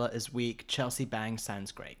Mariella is weak, Chelsea Bang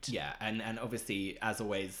sounds great. Yeah, and obviously, as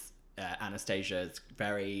always, Anastasia is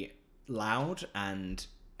very loud and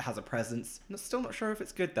has a presence. I'm still not sure if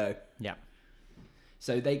it's good, though. Yeah.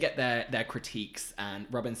 So they get their critiques, and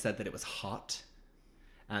Robin said that it was hot.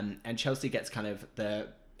 And Chelsea gets kind of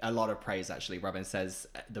a lot of praise, actually. Robin says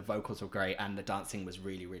the vocals were great and the dancing was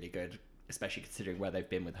really, really good, especially considering where they've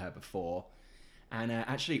been with her before. And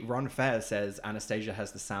actually, Ron Fair says Anastasia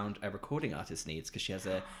has the sound a recording artist needs because she has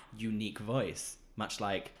a unique voice, much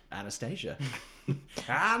like Anastasia.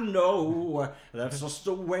 I know that's just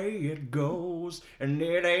the way it goes, and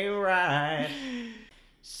it ain't right.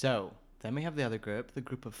 So, then we have the other group, the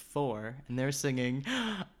group of 4, and they're singing,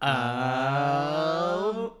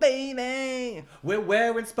 oh, baby, we're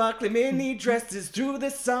wearing sparkly mini dresses to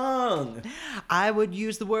this song. I would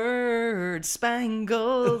use the word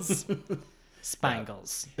spangles.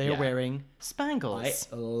 Spangles. They're wearing spangles.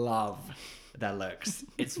 I love their looks.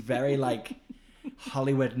 It's very like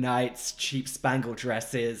Hollywood nights, cheap spangle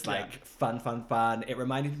dresses, like fun. It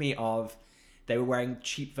reminded me of, they were wearing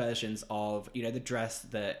cheap versions of, the dress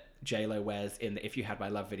that J-Lo wears in the If You Had My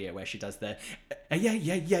Love video, where she does the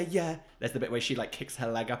yeah. There's the bit where she like kicks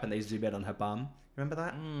her leg up and they zoom in on her bum. Remember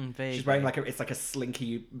that? Vaguely. She's wearing it's like a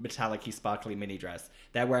slinky, metallic-y, sparkly mini dress.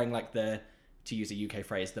 They're wearing like to use a UK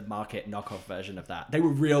phrase, the market knockoff version of that. They were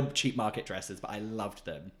real cheap market dresses, but I loved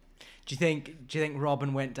them. Do you think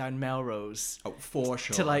Robin went down Melrose? Oh, for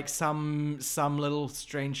sure. To like some little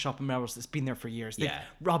strange shop in Melrose that's been there for years.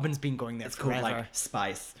 Robin's been going there forever. It's called like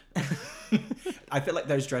Spice. I feel like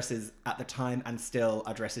those dresses at the time and still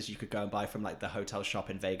are dresses you could go and buy from like the hotel shop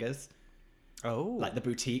in Vegas. Oh. Like the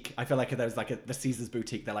boutique. I feel like if there was like the Caesars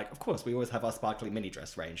boutique, they're like, of course, we always have our sparkly mini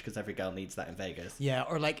dress range because every girl needs that in Vegas. Yeah,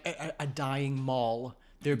 or like a dying mall.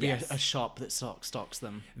 There'd be a shop that stocks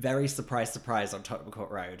them. Very surprise on Tottenham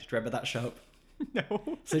Court Road. Do you remember that shop? No.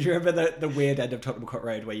 So do you remember the weird end of Tottenham Court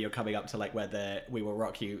Road where you're coming up to like where the We Will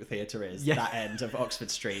Rock You theatre is? Yeah. That end of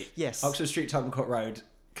Oxford Street. Yes. Oxford Street, Tottenham Court Road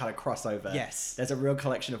kind of crossover. Yes. There's a real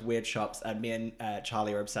collection of weird shops, and me and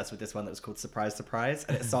Charlie are obsessed with this one that was called Surprise,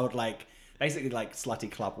 and it sold like basically like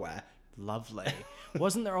slutty clubwear. Lovely.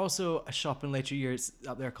 Wasn't there also a shop in later years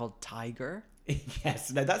up there called Tiger?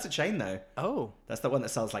 Yes. No, that's a chain though. Oh. That's the one that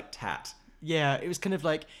sells like tat. Yeah, it was kind of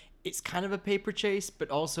like, it's kind of a paper chase, but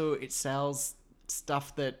also it sells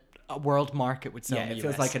stuff that a world market would sell in the it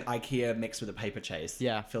feels US. like an IKEA mixed with a paper chase.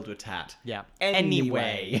 Yeah. Filled with tat. Yeah.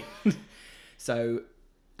 Anyway. So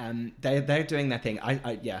they're doing their thing.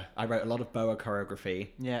 I wrote a lot of boa choreography.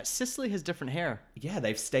 Yeah, Cicely has different hair. Yeah,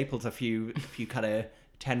 they've stapled a few kind of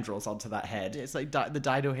tendrils onto that head. It's like the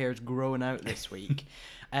Dido hair is growing out this week.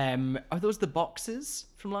 Are those the boxes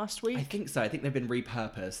from last week? I think so. I think they've been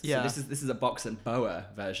repurposed. Yeah. So this is a box and boa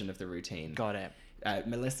version of the routine. Got it.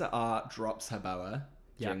 Melissa R drops her boa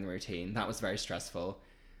during the routine. That was very stressful.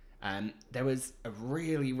 There was a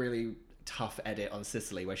really, really tough edit on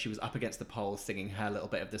Cicely where she was up against the pole singing her little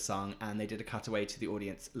bit of the song, and they did a cutaway to the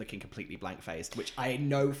audience looking completely blank-faced, which I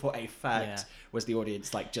know for a fact was the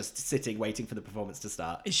audience like just sitting waiting for the performance to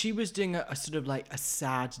start. She was doing a sort of like a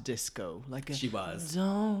sad disco, like She was.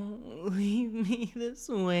 Don't leave me this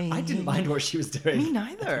way. I didn't mind what she was doing. Me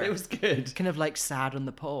neither. It was good. Kind of like sad on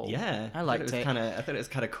the pole. Yeah, I liked it. I thought it was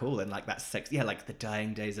kind of cool in like that sex, like the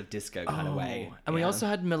dying days of disco kind of way. And we Yeah. also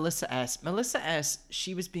had Melissa S. Melissa S.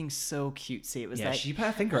 She was being so cutesy. It was like, she put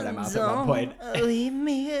her finger in her mouth at one point. leave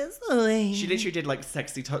me this way. She literally did like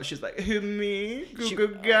sexy talk. She's like, who me? Goo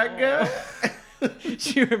goo gaga.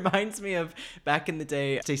 She reminds me of back in the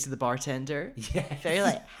day, Stacey the bartender. Yeah. Very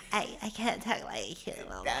like, I can't talk like you.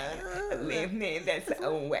 Leave me this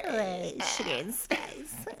away. Sugar and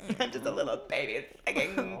spice. I'm just a little baby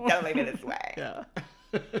singing. Don't leave me this way. yeah.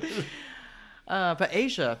 But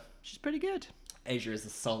Asia, she's pretty good. Asia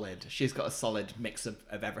is she's got a solid mix of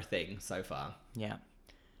everything so far. Yeah.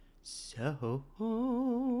 So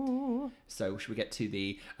should we get to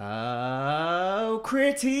the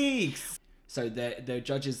critiques? So the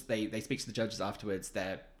judges, they speak to the judges afterwards.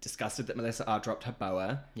 They're disgusted that Melissa R dropped her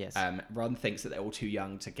boa. Yes. Ron thinks that they're all too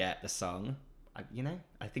young to get the song.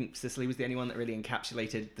 I think Cicely was the only one that really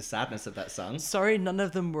encapsulated the sadness of that song. sorry, none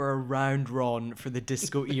of them were around Ron for the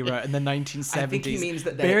disco era in the 1970s. I think he means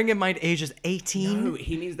that bearing in mind Asia's 18. No,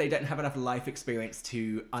 he means they don't have enough life experience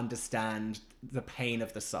to understand the pain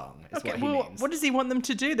of the song, is what he means. What does he want them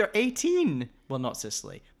to do? They're 18. Well, not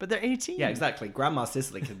Cicely, but they're 18. Yeah, exactly. Grandma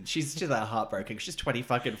Cicely, she's just heartbroken. She's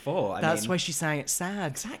 24. That's why she sang it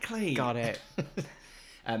sad. Exactly. Got it.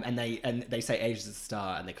 And they say Asia's a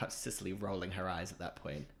star, and they cut to Cicely rolling her eyes at that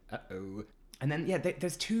point. Uh-oh. And then,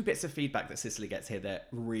 there's two bits of feedback that Cicely gets here that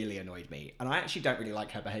really annoyed me. And I actually don't really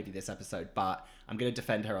like her behavior this episode, but I'm going to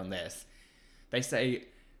defend her on this. They say,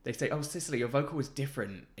 oh, Cicely, your vocal was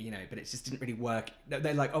different, but it just didn't really work. No,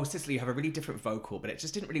 they're like, oh, Cicely, you have a really different vocal, but it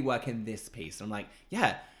just didn't really work in this piece. And I'm like,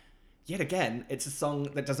 yeah. Yet again, it's a song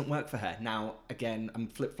that doesn't work for her. Now, again, I'm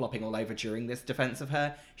flip-flopping all over during this defense of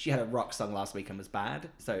her. She had a rock song last week and was bad,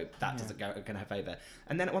 so that doesn't go in her favor.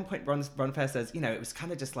 And then at one point, Ron Fair says, it was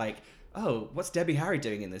kind of just like, oh, what's Debbie Harry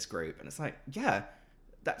doing in this group? And it's like, yeah,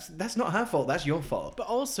 that's not her fault. That's your fault. But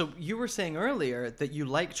also, you were saying earlier that you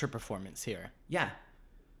liked her performance here. Yeah,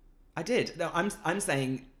 I did. No, I'm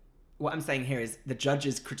saying... What I'm saying here is the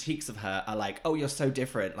judges' critiques of her are like, oh, you're so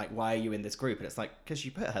different. Like, why are you in this group? And it's like, because you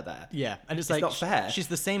put her there. Yeah. And it's not fair. She's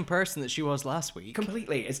the same person that she was last week.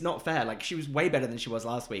 Completely. It's not fair. Like, she was way better than she was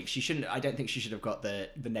last week. I don't think she should have got the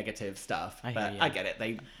negative stuff. I get it.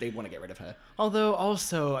 They want to get rid of her. Although,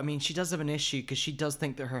 also, she does have an issue because she does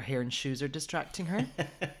think that her hair and shoes are distracting her.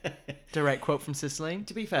 Direct quote from Cicely.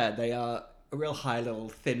 To be fair, they are a real high little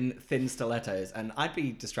thin stilettos, and I'd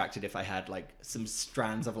be distracted if I had like some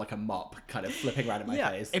strands of like a mop kind of flipping around in my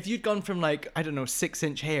face. If you'd gone from like, I don't know,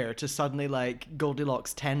 6-inch hair to suddenly like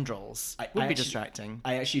Goldilocks tendrils, would be distracting.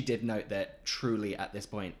 I actually did note that truly at this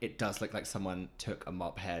point it does look like someone took a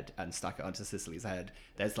mop head and stuck it onto Cicely's head.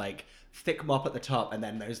 There's like thick mop at the top, and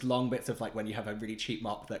then those long bits of like when you have a really cheap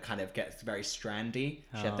mop that kind of gets very strandy.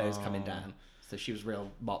 She had those coming down, so she was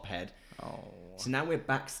real mop head. So now we're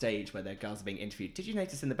backstage where their girls are being interviewed. Did you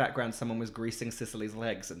notice in the background someone was greasing Cicely's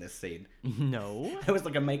legs in this scene? No. There was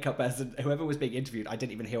like a makeup person, whoever was being interviewed, I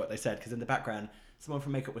didn't even hear what they said, because in the background, someone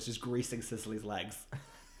from makeup was just greasing Cicely's legs.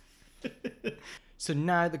 So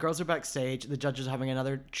now the girls are backstage, the judges are having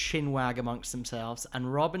another chin wag amongst themselves,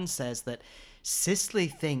 and Robin says that Cicely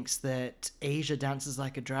thinks that Asia dances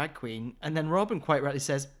like a drag queen, and then Robin quite rightly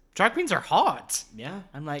says, drag queens are hot. Yeah.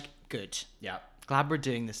 I'm like, good. Yeah. Glad we're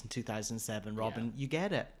doing this in 2007, Robin. You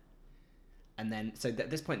get it. And then, so at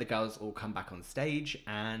this point, the girls all come back on stage,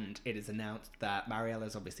 and it is announced that Mariella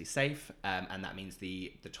is obviously safe, and that means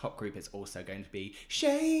the top group is also going to be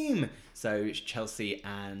Shame. So Chelsea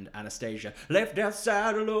and Anastasia, left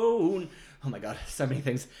outside alone. Oh my god, so many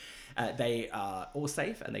things. They are all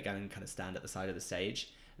safe, and they go and kind of stand at the side of the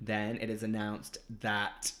stage. Then it is announced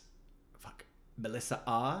that Melissa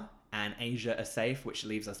R and Asia are safe, which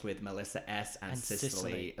leaves us with Melissa S and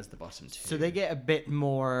Cicely as the bottom two. So they get a bit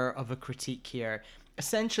more of a critique here.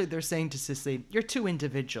 Essentially, they're saying to Cicely, you're too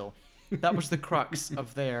individual. That was the crux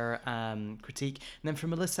of their critique. And then for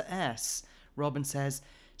Melissa S, Robin says,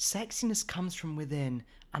 sexiness comes from within,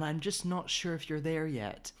 and I'm just not sure if you're there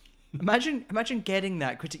yet. Imagine getting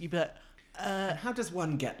that critique. You'd be like, how does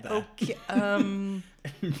one get there? okay,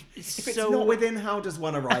 if it's not within, how does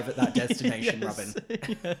one arrive at that destination, yes, Robin?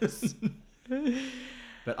 Yes.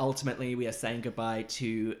 But ultimately, we are saying goodbye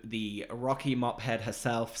to the rocky mop head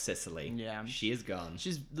herself, Cicely. Yeah. She is gone.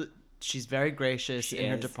 She's She's very gracious She in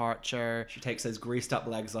her is. departure. She takes those greased up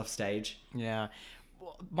legs off stage. Yeah.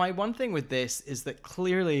 Well, my one thing with this is that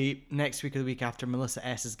clearly next week or the week after, Melissa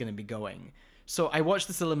S is going to be going. So I watched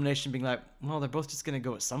this elimination being like, well, they're both just going to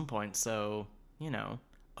go at some point. So,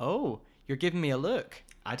 oh, you're giving me a look.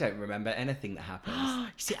 I don't remember anything that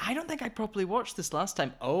happens. See, I don't think I properly watched this last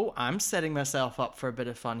time. Oh, I'm setting myself up for a bit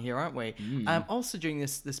of fun here, aren't we? Also during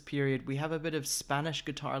this period, we have a bit of Spanish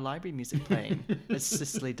guitar library music playing as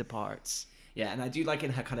Cicely departs. Yeah, and I do like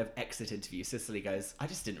in her kind of exit interview, Cicely goes, I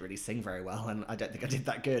just didn't really sing very well, and I don't think I did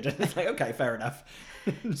that good. And it's like, okay, fair enough.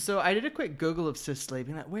 So I did a quick Google of Cicely,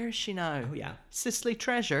 being like, where is she now? Oh, yeah. Cicely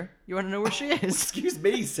Treasure. You want to know where she is? Excuse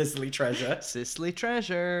me, Cicely Treasure. Cicely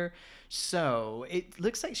Treasure. So it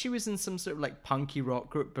looks like she was in some sort of like punky rock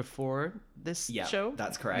group before this show.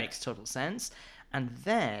 That's correct. Makes total sense. And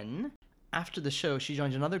then after the show, she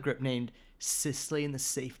joined another group named Cicely and the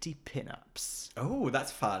Safety Pinups. Oh,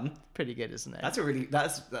 that's fun. Pretty good, isn't it? That's was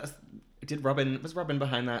Robin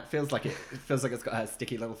behind that? It feels like it's got her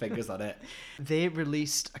sticky little fingers on it. They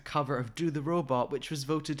released a cover of Do the Robot, which was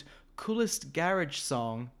voted coolest garage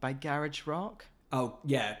song by Garage Rock. Oh,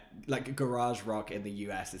 yeah, like garage rock in the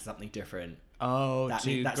US is something different. Oh, That's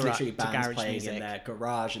literally bands garage playing music. in their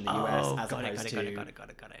garage in the US as got opposed to it.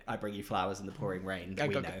 I Bring You Flowers in the Pouring Rain.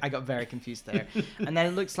 I got very confused there. And then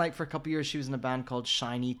it looks like for a couple of years she was in a band called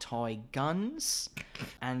Shiny Toy Guns.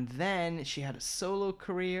 And then she had a solo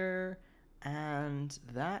career. And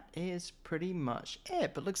that is pretty much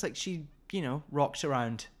it. But looks like she, rocked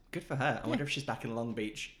around. Good for her. I wonder if she's back in Long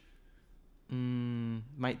Beach.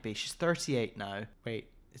 Might be. She's 38 now. Wait,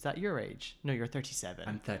 is that your age? No, you're 37.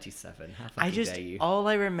 I'm 37. How fucking dare you? All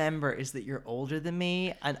I remember is that you're older than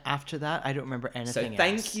me, and after that, I don't remember anything else. So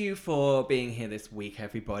thank you for being here this week,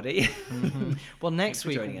 everybody. Well, next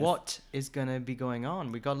week, joining us. what is going to be going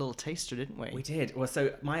on? We got a little taster, didn't we? We did. Well,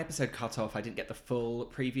 so my episode cut off. I didn't get the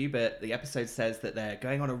full preview, but the episode says that they're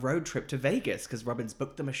going on a road trip to Vegas because Robin's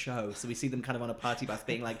booked them a show. So we see them kind of on a party bus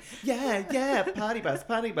being like, yeah, party bus.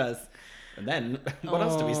 And then, what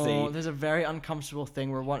else do we see? There's a very uncomfortable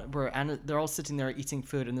thing where they're all sitting there eating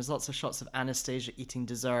food, and there's lots of shots of Anastasia eating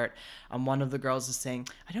dessert, and one of the girls is saying,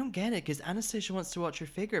 I don't get it, because Anastasia wants to watch her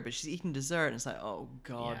figure, but she's eating dessert, and it's like, oh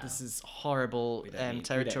god, this is horrible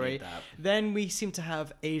territory. We don't need that. Then we seem to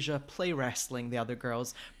have Asia play wrestling the other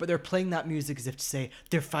girls, but they're playing that music as if to say,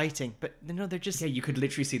 they're fighting, but they're just... Yeah, you could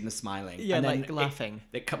literally see them smiling. Yeah, and like laughing.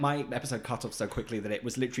 My episode cut off so quickly that it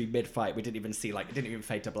was literally mid-fight. We didn't even see, it didn't even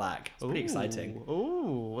fade to black. It's pretty exciting.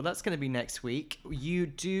 Oh, well, that's going to be next week. You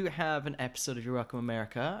do have an episode of You're Welcome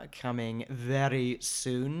America coming very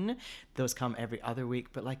soon. Those come every other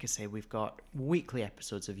week. But like I say, we've got weekly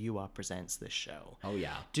episodes of You Are Presents this show. Oh,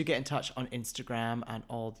 yeah. Do get in touch on Instagram and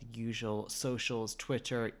all the usual socials,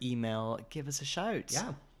 Twitter, email. Give us a shout.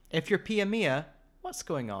 Yeah. If you're Pia Mia, what's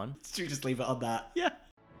going on? Should we just leave it on that? Yeah.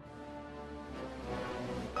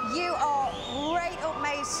 You are right up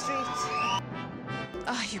my street.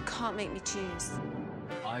 Oh, you can't make me choose.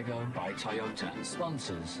 Igo by Toyota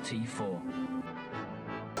sponsors T4.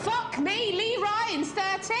 Fuck me, Lee Ryan's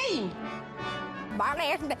 13.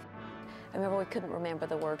 I remember we couldn't remember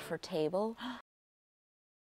the word for table.